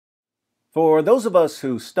For those of us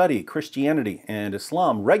who study Christianity and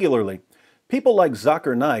Islam regularly, people like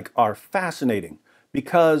Zakir Naik are fascinating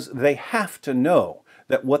because they have to know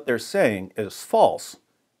that what they're saying is false,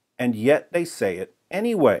 and yet they say it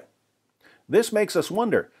anyway. This makes us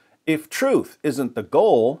wonder, if truth isn't the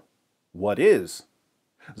goal, what is?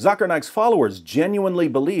 Zakir Naik's followers genuinely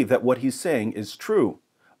believe that what he's saying is true,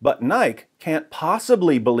 but Naik can't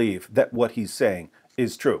possibly believe that what he's saying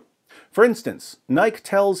is true. For instance, Naik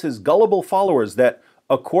tells his gullible followers that,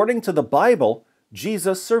 according to the Bible,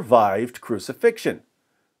 Jesus survived crucifixion.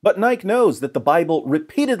 But Naik knows that the Bible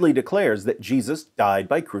repeatedly declares that Jesus died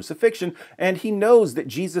by crucifixion, and he knows that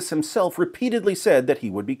Jesus himself repeatedly said that he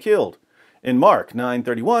would be killed. In Mark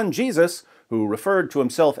 9:31, Jesus, who referred to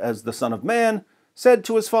himself as the Son of Man, said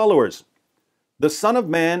to his followers, "The Son of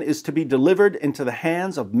Man is to be delivered into the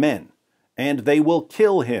hands of men, and they will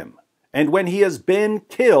kill him. And when he has been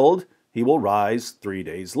killed, he will rise 3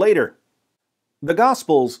 days later." The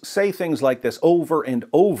Gospels say things like this over and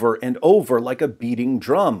over and over like a beating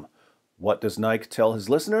drum. What does Naik tell his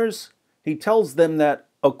listeners? He tells them that,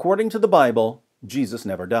 according to the Bible, Jesus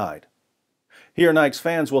never died. Here Naik's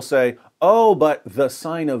fans will say, "Oh, but the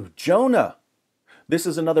sign of Jonah." This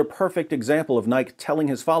is another perfect example of Naik telling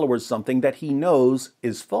his followers something that he knows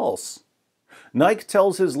is false. Naik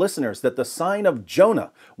tells his listeners that the sign of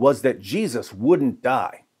Jonah was that Jesus wouldn't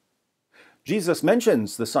die. Jesus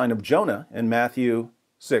mentions the sign of Jonah in Matthew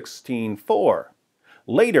 16:4.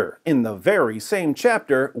 Later, in the very same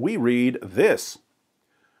chapter, we read this.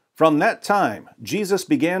 "From that time, Jesus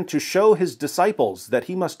began to show his disciples that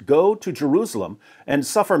he must go to Jerusalem and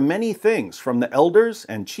suffer many things from the elders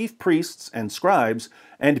and chief priests and scribes,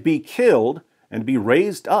 and be killed, and be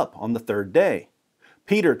raised up on the third day.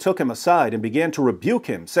 Peter took him aside and began to rebuke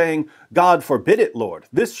him, saying, 'God forbid it, Lord,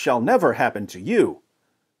 this shall never happen to you.'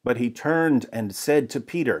 But he turned and said to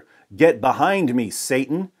Peter, 'Get behind me,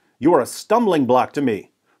 Satan. You are a stumbling block to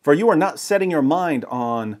me, for you are not setting your mind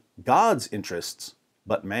on God's interests,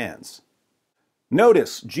 but man's.'"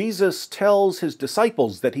 Notice, Jesus tells his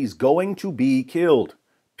disciples that he's going to be killed.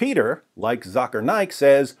 Peter, like Zakir Naik,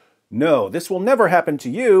 says, "No, this will never happen to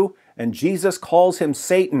you," and Jesus calls him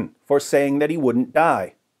Satan for saying that he wouldn't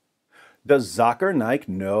die. Does Zakir Naik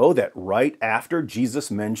know that right after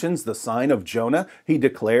Jesus mentions the sign of Jonah, he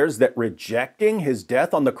declares that rejecting his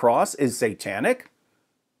death on the cross is satanic?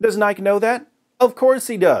 Does Naik know that? Of course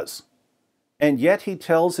he does. And yet he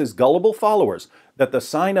tells his gullible followers that the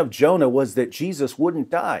sign of Jonah was that Jesus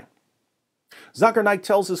wouldn't die. Zakir Naik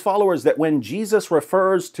tells his followers that when Jesus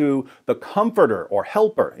refers to the Comforter or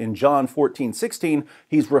Helper in John 14:16,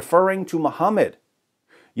 he's referring to Muhammad.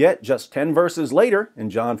 Yet, just 10 verses later, in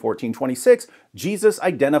John 14:26, Jesus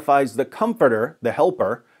identifies the Comforter, the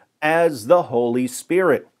Helper, as the Holy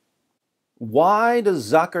Spirit. Why does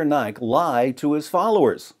Zakir Naik lie to his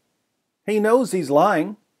followers? He knows he's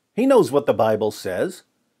lying. He knows what the Bible says.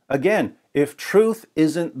 Again, if truth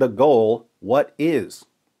isn't the goal, what is?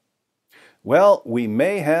 Well, we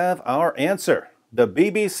may have our answer. The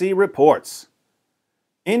BBC reports,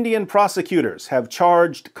 Indian prosecutors have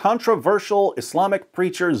charged controversial Islamic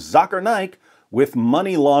preacher Zakir Naik with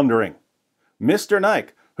money laundering. Mr.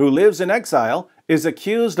 Naik, who lives in exile, is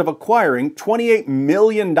accused of acquiring $28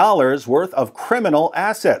 million worth of criminal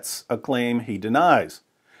assets, a claim he denies.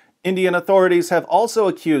 Indian authorities have also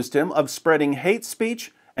accused him of spreading hate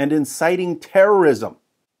speech and inciting terrorism.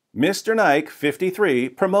 Mr. Naik, 53,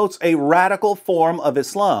 promotes a radical form of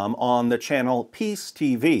Islam on the channel Peace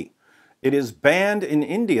TV. It is banned in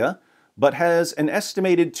India, but has an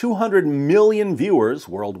estimated 200 million viewers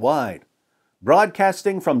worldwide.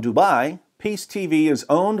 Broadcasting from Dubai, Peace TV is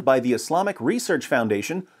owned by the Islamic Research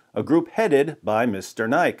Foundation, a group headed by Mr.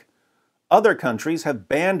 Naik. Other countries have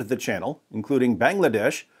banned the channel, including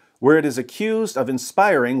Bangladesh, where it is accused of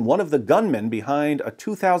inspiring one of the gunmen behind a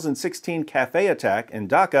 2016 cafe attack in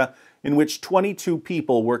Dhaka in which 22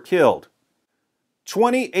 people were killed.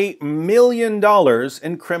 $28 million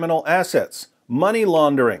in criminal assets, money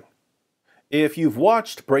laundering. If you've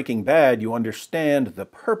watched Breaking Bad, you understand the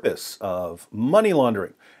purpose of money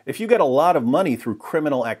laundering. If you get a lot of money through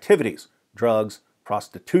criminal activities, drugs,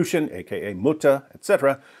 prostitution, aka mutta,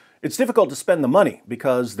 etc., it's difficult to spend the money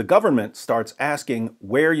because the government starts asking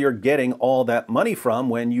where you're getting all that money from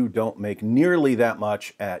when you don't make nearly that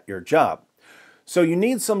much at your job. So you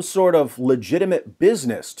need some sort of legitimate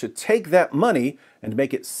business to take that money and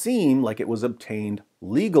make it seem like it was obtained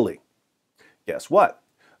legally. Guess what?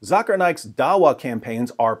 Zakir Naik's Dawah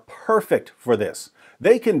campaigns are perfect for this.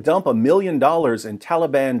 They can dump $1 million in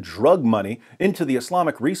Taliban drug money into the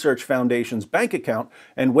Islamic Research Foundation's bank account,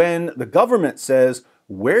 and when the government says,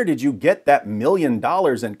 where did you get that $1 million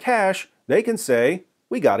in cash, they can say,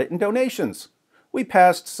 we got it in donations. We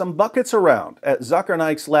passed some buckets around at Zakir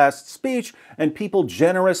Naik's last speech, and people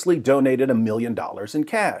generously donated $1 million in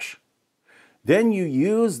cash. Then you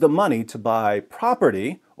use the money to buy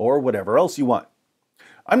property or whatever else you want.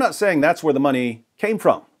 I'm not saying that's where the money came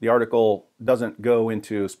from. The article doesn't go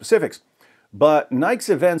into specifics. But Naik's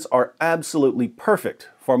events are absolutely perfect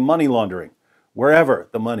for money laundering, wherever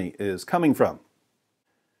the money is coming from.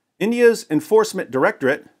 India's Enforcement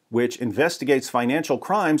Directorate, which investigates financial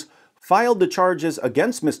crimes, filed the charges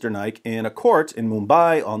against Mr. Naik in a court in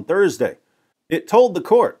Mumbai on Thursday. It told the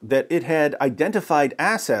court that it had identified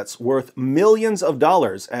assets worth millions of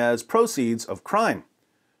dollars as proceeds of crime.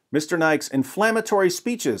 Mr. Naik's inflammatory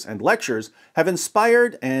speeches and lectures have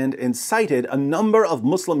inspired and incited a number of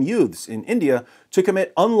Muslim youths in India to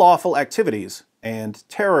commit unlawful activities and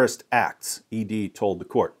terrorist acts, ED told the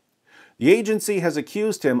court. The agency has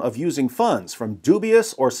accused him of using funds from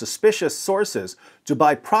dubious or suspicious sources to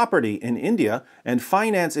buy property in India and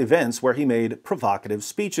finance events where he made provocative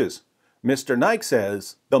speeches. Mr. Naik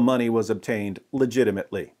says the money was obtained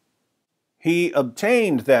legitimately. He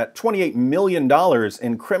obtained that $28 million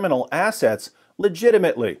in criminal assets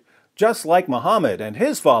legitimately, just like Muhammad and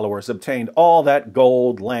his followers obtained all that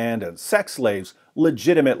gold, land, and sex slaves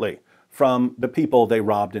legitimately from the people they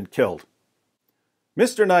robbed and killed.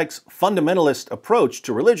 Mr. Naik's fundamentalist approach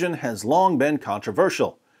to religion has long been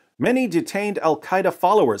controversial. Many detained al-Qaeda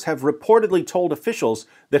followers have reportedly told officials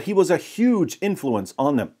that he was a huge influence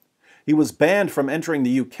on them. He was banned from entering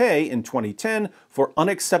the UK in 2010 for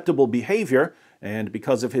unacceptable behavior and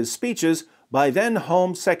because of his speeches by then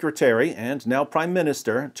Home Secretary and now Prime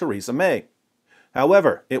Minister Theresa May.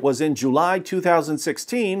 However, it was in July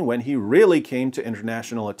 2016 when he really came to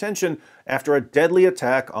international attention after a deadly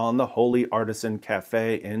attack on the Holy Artisan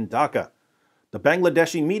Cafe in Dhaka. The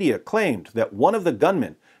Bangladeshi media claimed that one of the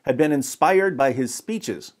gunmen had been inspired by his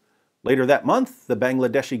speeches. Later that month, the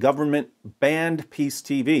Bangladeshi government banned Peace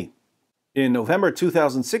TV. In November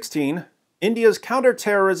 2016, India's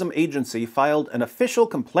counter-terrorism agency filed an official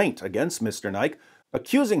complaint against Mr. Naik,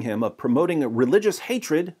 accusing him of promoting religious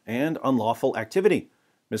hatred and unlawful activity.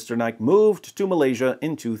 Mr. Naik moved to Malaysia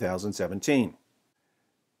in 2017.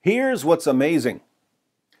 Here's what's amazing.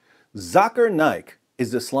 Zakir Naik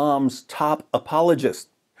is Islam's top apologist.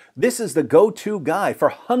 This is the go-to guy for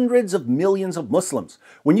hundreds of millions of Muslims.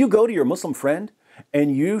 When you go to your Muslim friend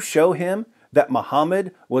and you show him that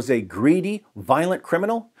Muhammad was a greedy, violent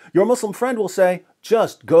criminal, your Muslim friend will say,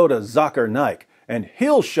 just go to Zakir Naik, and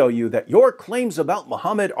he'll show you that your claims about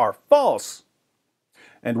Muhammad are false.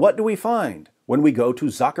 And what do we find when we go to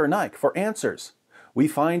Zakir Naik for answers? We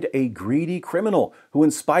find a greedy criminal who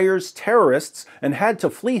inspires terrorists and had to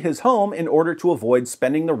flee his home in order to avoid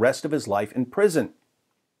spending the rest of his life in prison.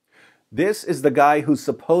 This is the guy who's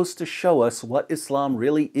supposed to show us what Islam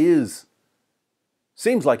really is.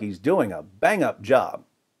 Seems like he's doing a bang-up job.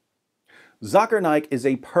 Zakir Naik is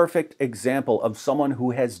a perfect example of someone who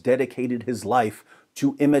has dedicated his life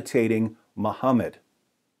to imitating Muhammad.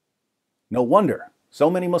 No wonder so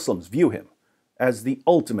many Muslims view him as the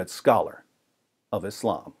ultimate scholar of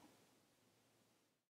Islam.